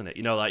sometimes, doesn't it?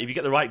 You know, like if you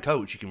get the right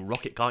coach, you can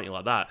rock it, can't you,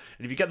 like that?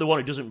 And if you get the one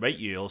who doesn't rate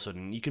you, all of a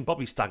sudden you can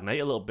probably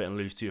stagnate a little bit and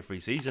lose 2 or 3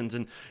 seasons.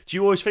 And do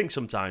you always think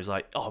sometimes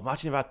like, oh,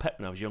 imagine if I had Pep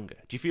when I was younger?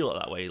 Do you feel it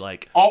that way?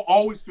 Like, I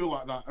always feel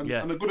like that. And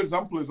a good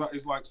example is that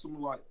is like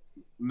someone like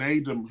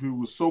𝐿𝐴 who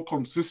was so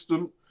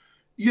consistent.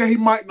 Yeah, he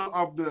might not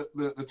have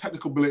the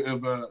technical ability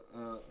of a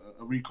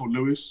Rico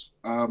Lewis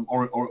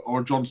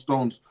or John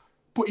Stones,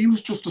 but he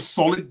was just a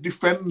solid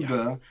defender.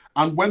 Yeah.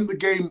 And when the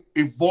game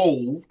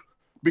evolved,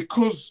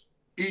 because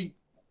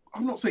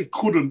I'm not saying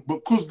couldn't,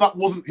 but because that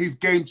wasn't his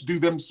game to do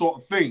them sort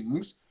of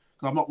things,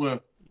 I'm not going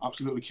to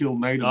absolutely kill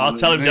𝐿𝐴. No, I'll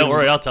tell him, don't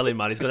worry, I'll tell him,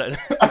 man. He's got it.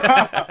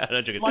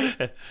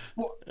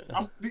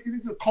 Like, this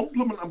is a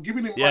compliment I'm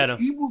giving him. Yeah, like,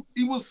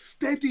 he was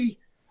steady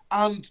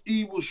and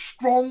he was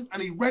strong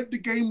and he read the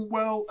game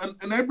well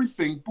and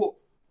everything. But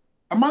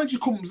a manager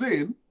comes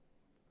in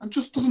and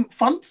just doesn't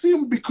fancy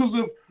him because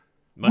of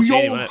Mancini,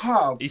 we all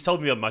have. He's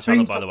told me on my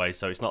channel, by the way,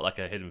 so it's not like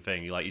a hidden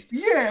thing.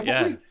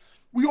 But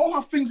we all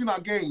have things in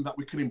our game that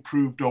we can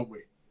improve, don't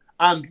we?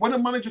 And when a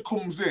manager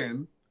comes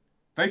in,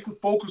 they can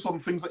focus on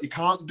things that you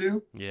can't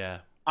do. Yeah.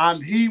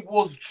 And he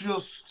was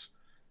just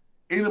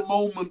in a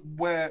moment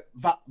where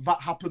that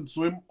happened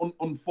to him,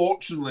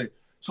 unfortunately.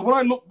 So when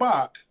I look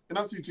back, in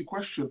answer to your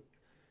question,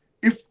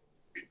 if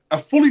a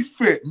fully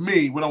fit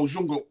me when I was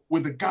younger,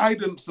 with the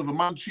guidance of a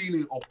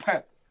Mancini or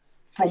Pep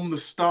from the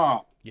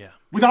start,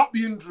 without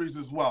the injuries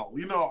as well,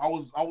 you know, I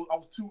was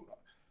too.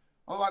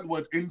 I don't like the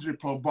word injury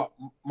prone, but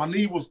my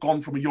knee was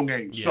gone from a young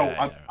age,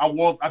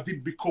 I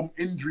did become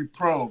injury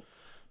prone.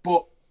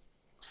 But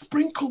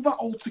sprinkle that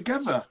all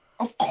together,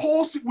 of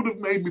course, it would have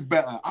made me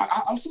better.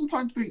 I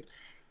sometimes think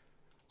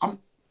I'm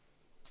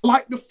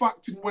like the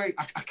fact in way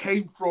I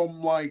came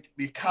from like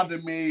the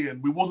academy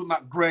and we wasn't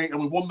that great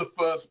and we won the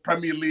first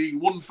Premier League,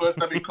 won the first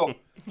FA Cup.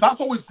 That's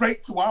always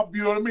great to have.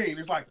 You know what I mean?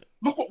 It's like,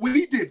 look what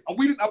we did, and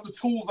we didn't have the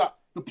tools that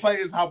the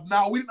players have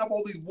now. We didn't have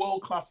all these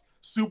world-class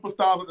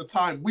superstars at the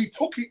time. We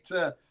took it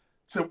to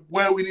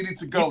where we needed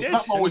to go. So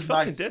that's always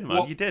nice. You did,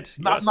 man. You did.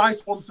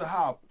 Nice one to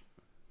have.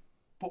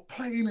 But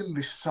playing in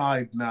this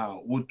side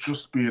now would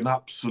just be an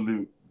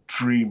absolute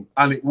dream,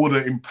 and it would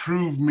have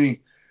improved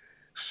me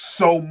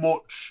so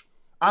much.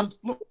 And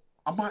look,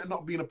 I might not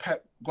have been a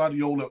Pep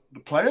Guardiola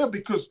player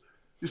because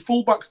his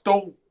fullbacks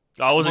don't.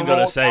 I wasn't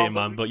going to say it,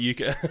 man, but you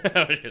can.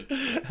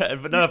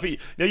 But no,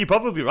 you're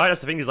probably right. That's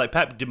the thing, is like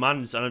Pep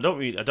demands, and I don't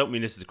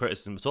mean this as a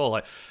criticism at all.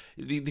 Like,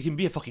 they can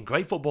be a fucking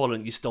great footballer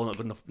and you're still not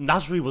good enough.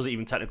 Nasri wasn't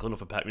even technical enough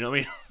for Pep. You know what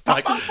I mean?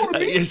 Like, that's what I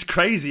mean. It's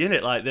crazy, isn't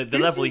it? Like the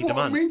level he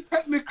demands. I mean,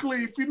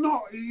 technically, if you're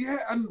not,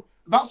 and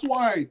that's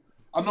why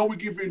I know we're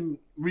giving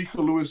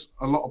Rico Lewis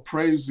a lot of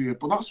praise here,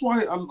 but that's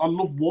why I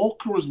love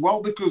Walker as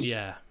well, because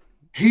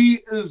he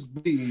has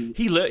been.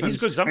 He's a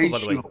good example, by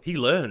the way. He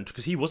learned,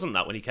 because he wasn't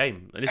that when he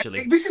came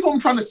initially. This is what I'm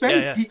trying to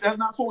say,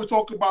 and that's what we're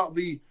talking about,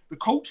 the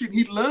coaching.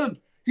 He learned.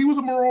 He was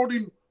a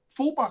marauding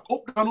fullback,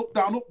 up, down, up,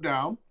 down, up,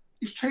 down.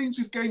 He's changed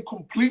his game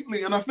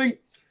completely, and I think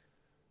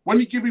when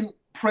you give him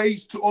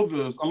praise to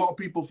others, a lot of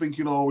people think,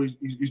 you know,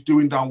 he's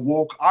doing down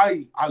Walk.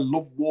 I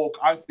love Walk.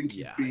 I think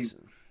he's been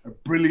a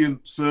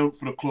brilliant servant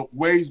for the club.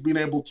 Where he's been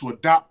able to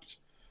adapt,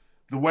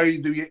 the way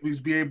that he's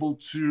been able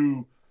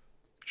to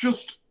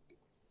just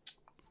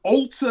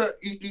alter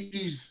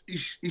his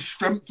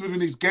strength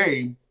within his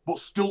game, but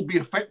still be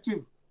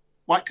effective.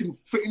 Like, can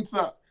fit into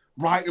that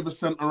right of a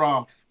centre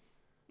half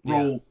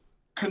role.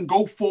 Can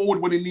go forward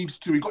when he needs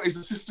to. He got his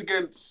assist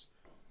against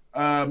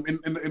in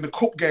the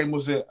cup game,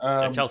 was it?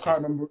 Chelsea. I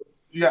can't remember.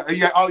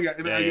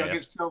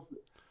 Against Chelsea.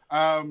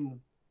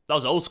 That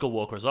was old school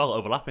Walker as well,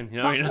 overlapping.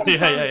 You know, that's what I'm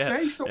trying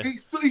to say.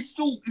 So he's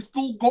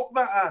still got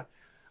that,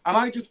 and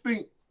I just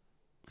think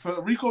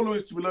for Rico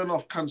Lewis to be learning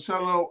off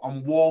Cancelo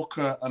and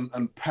Walker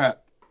and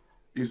Pep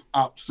is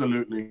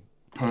absolutely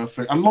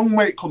perfect. And long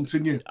may it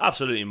continue.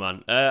 Absolutely,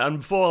 man. And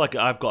before, like,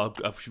 I've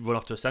run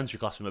off to a sensory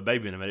class with my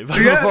baby in a minute.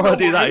 Yeah, Before I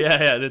do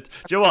that, do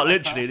you know what?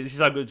 Literally, this is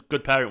how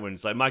good parent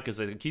wins. Like, Micah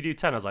said, "Can you do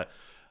 10?" I was like,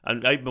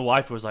 and my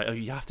wife was like, "Oh,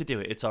 you have to do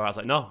it. It's all right." I was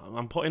like, "No,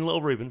 I'm putting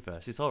little Ruben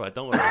first. It's all right.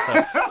 Don't worry."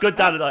 So, good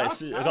dad. Like,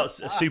 I got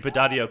a super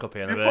daddy cup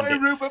here. You're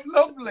putting Ruben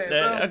lovely.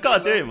 I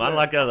gotta do it, man.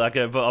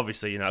 But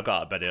obviously, I got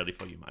out of bed early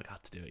for you, Mike. I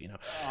had to do it,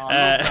 Oh,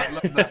 I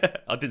love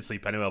that. I didn't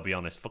sleep anyway. I'll be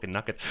honest, fucking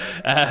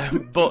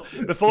knackered. But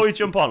before we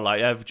jump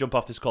on, jump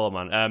off this call,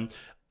 man.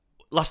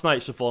 Last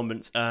night's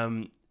performance,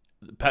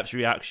 Pep's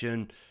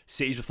reaction,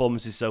 City's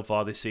performances so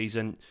far this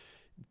season.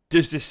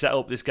 Does this set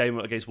up this game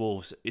against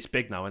Wolves? It's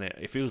big now, isn't it?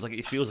 It feels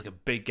like a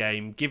big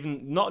game,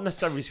 given not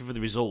necessarily for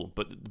the result,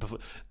 but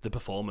the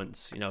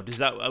performance. Does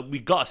that we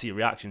got to see a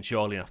reaction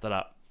surely after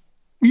that?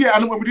 Yeah,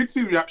 and when we did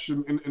see the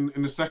reaction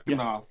in the second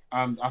half,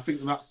 and I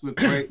think that's a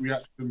great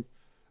reaction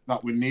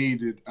that we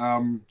needed.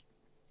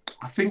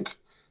 I think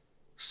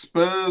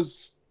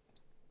Spurs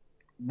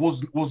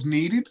was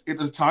needed at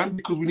the time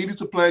because we needed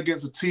to play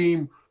against a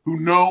team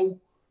who know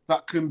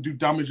that can do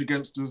damage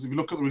against us. If you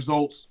look at the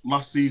results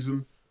last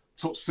season,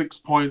 took 6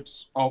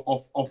 points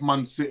off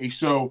Man City.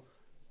 So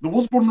there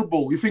was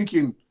vulnerable. You're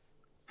thinking,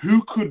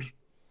 who could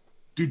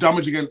do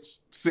damage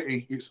against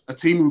City? It's a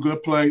team who are going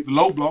to play the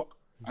low block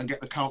and get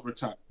the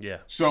counter-attack. Yeah.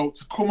 So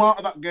to come out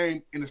of that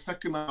game in the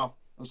second half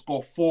and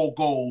score 4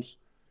 goals,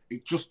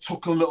 it just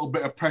took a little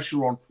bit of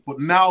pressure on. But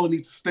now they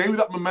need to stay with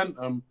that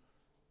momentum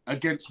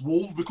against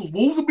Wolves, because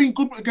Wolves have been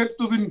good against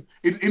us in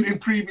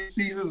previous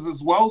seasons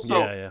as well.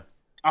 So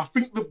I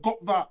think they've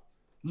got that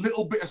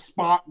little bit of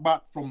spark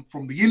back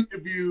from the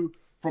interview,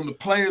 from the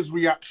players'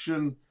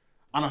 reaction,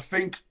 and I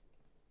think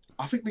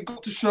they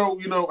got to show,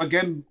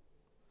 again,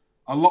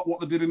 a lot what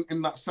they did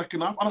in that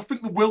second half, and I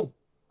think they will.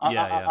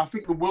 I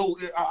think they will.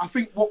 I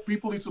think what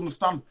people need to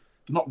understand,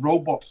 they're not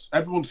robots.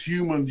 Everyone's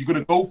human. You're going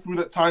to go through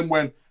that time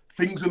when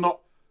things are not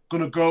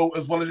going to go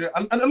as well as you.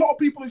 And a lot of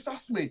people used to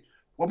ask me,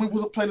 when we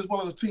wasn't playing as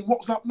well as a team,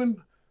 what's happening?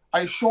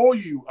 I assure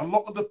you, a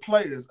lot of the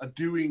players are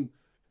doing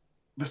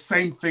the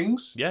same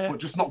things, but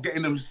just not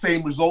getting the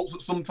same results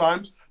at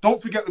sometimes.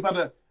 Don't forget, we've had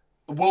a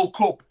World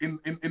Cup in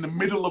the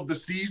middle of the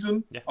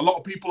season. Yeah. A lot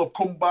of people have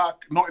come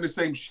back, not in the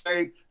same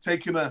shape,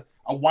 taking a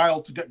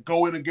while to get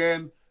going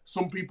again.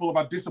 Some people have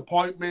had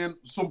disappointment.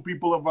 Some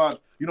people have had,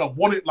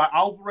 won it, like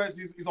Alvarez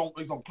is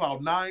on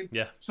cloud 9.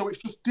 Yeah. So it's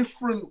just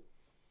different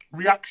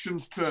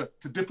reactions to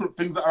different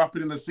things that are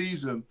happening in the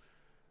season.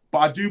 But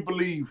I do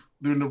believe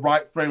they're in the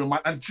right frame of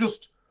mind, and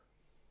just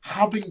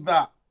having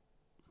that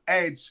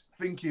edge,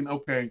 thinking,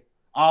 okay,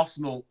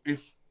 Arsenal,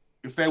 if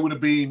they would have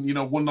been,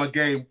 won that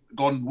game,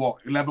 gone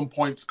 11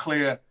 points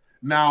clear.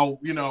 Now,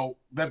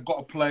 they've got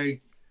to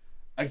play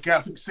again.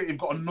 I think City have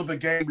got another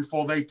game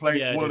before they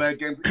play one of their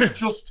games. It's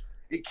just,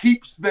 it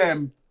keeps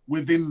them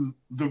within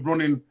the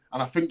running,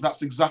 and I think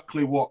that's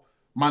exactly what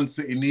Man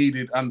City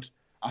needed. And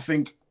I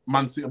think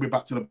Man City will be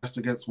back to the best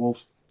against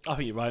Wolves. I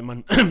think you're right,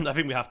 man. I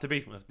think we have to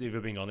be, if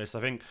we're being honest.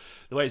 I think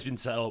the way it's been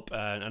set up,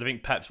 and I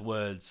think Pep's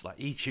words, like,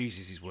 he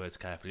chooses his words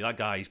carefully. That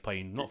guy, he's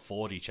playing not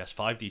 4D chess,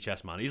 5D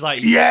chess, man. He's like,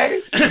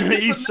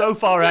 he's so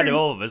far ahead of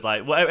all of us.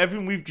 Like,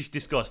 everything we've just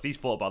discussed, he's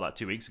thought about that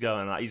 2 weeks ago,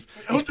 and like, he's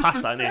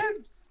past that, isn't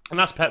he? And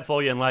that's Pep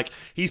for you, and like,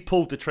 he's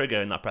pulled the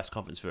trigger in that press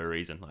conference for a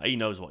reason. Like, he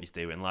knows what he's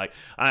doing. Like,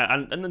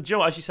 and then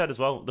Joe, as you said as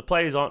well, the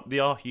players they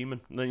are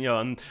human,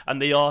 and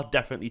they are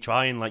definitely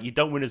trying. Like, you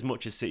don't win as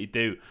much as City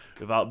do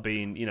without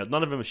being,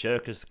 none of them are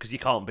shirkers, because you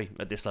can't be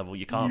at this level.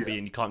 You can't be,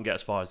 and you can't get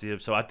as far as they.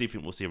 So I do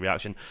think we'll see a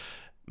reaction.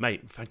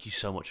 Mate, thank you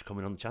so much for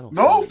coming on the channel.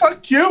 No,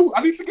 thank you.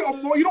 I need to get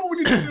on more. You know what we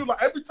need to do?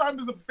 Like, every time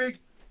there's a big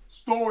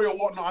story or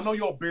whatnot, I know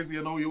you're busy.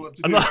 I know you want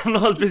to do. I'm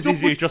not as busy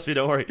as you. Trust me,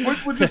 don't worry.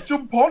 We'll just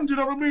jump on. Do you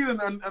know what I mean?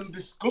 And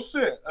discuss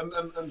it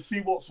and see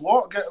what's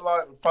what. Get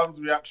like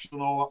fans' reaction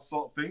and all that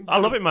sort of thing. I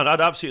love it, man.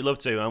 I'd absolutely love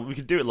to. And we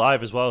could do it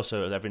live as well,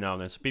 so every now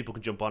and then, so people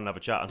can jump on and have a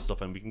chat and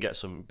stuff, and we can get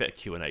some bit of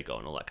Q&A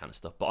going, all that kind of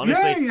stuff. But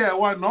honestly,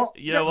 why not?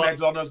 You know what?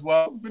 Ned's on as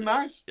well. It'd be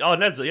nice. Oh,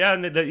 Ned's,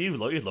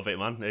 you'd love it,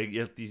 man.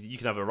 You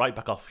can have a right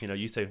back off.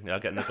 You two. I'll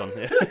get Ned's on.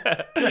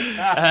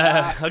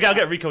 I'll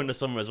get Rico in the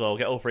summer as well. We'll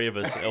get all 4 of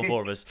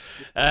us.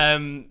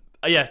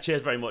 Yeah,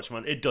 cheers very much,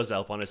 man. It does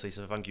help, honestly,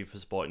 so thank you for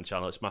supporting the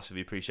channel. It's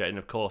massively appreciated. And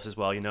of course, as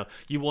well,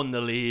 you won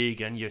the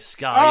league and you're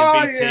Sky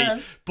and BT. Yeah.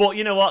 But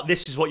you know what?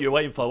 This is what you're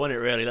waiting for, wasn't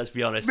it, really? Let's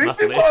be honest.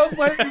 This is what I was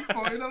waiting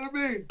for, you know what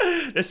I mean?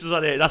 This is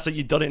what it is. That's what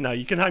you've done it now.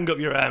 You can hang up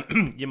your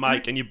your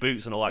mic and your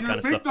boots and all that kind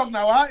of stuff. You're a big dog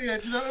now, aren't you?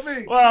 Do you know what I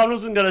mean? Well, I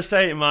wasn't going to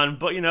say it, man,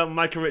 but,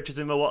 Micah Richards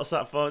in my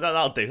WhatsApp phone.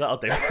 That'll do.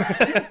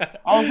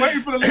 I was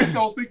waiting for the link. I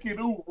was thinking,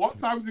 what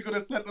time is he going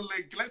to send the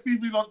link? Let's see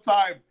if he's on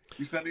time.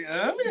 You sent it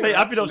earlier. Mate,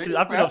 I've been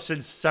up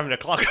since 7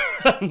 o'clock.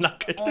 I'm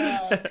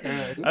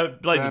knackered. I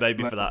blame the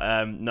baby for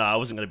that. No, I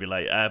wasn't going to be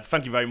late.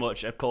 Thank you very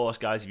much. Of course,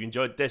 guys, if you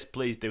enjoyed this,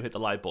 please do hit the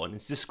like button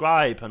and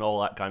subscribe and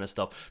all that kind of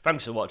stuff.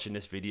 Thanks for watching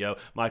this video.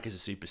 Mike is a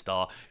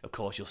superstar. Of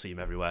course, you'll see him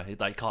everywhere. You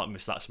can't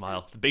miss that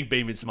smile. The big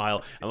beaming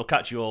smile. And we'll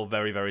catch you all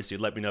very, very soon.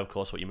 Let me know, of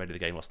course, what you made of the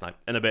game last night.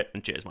 In a bit,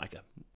 and cheers, Micah.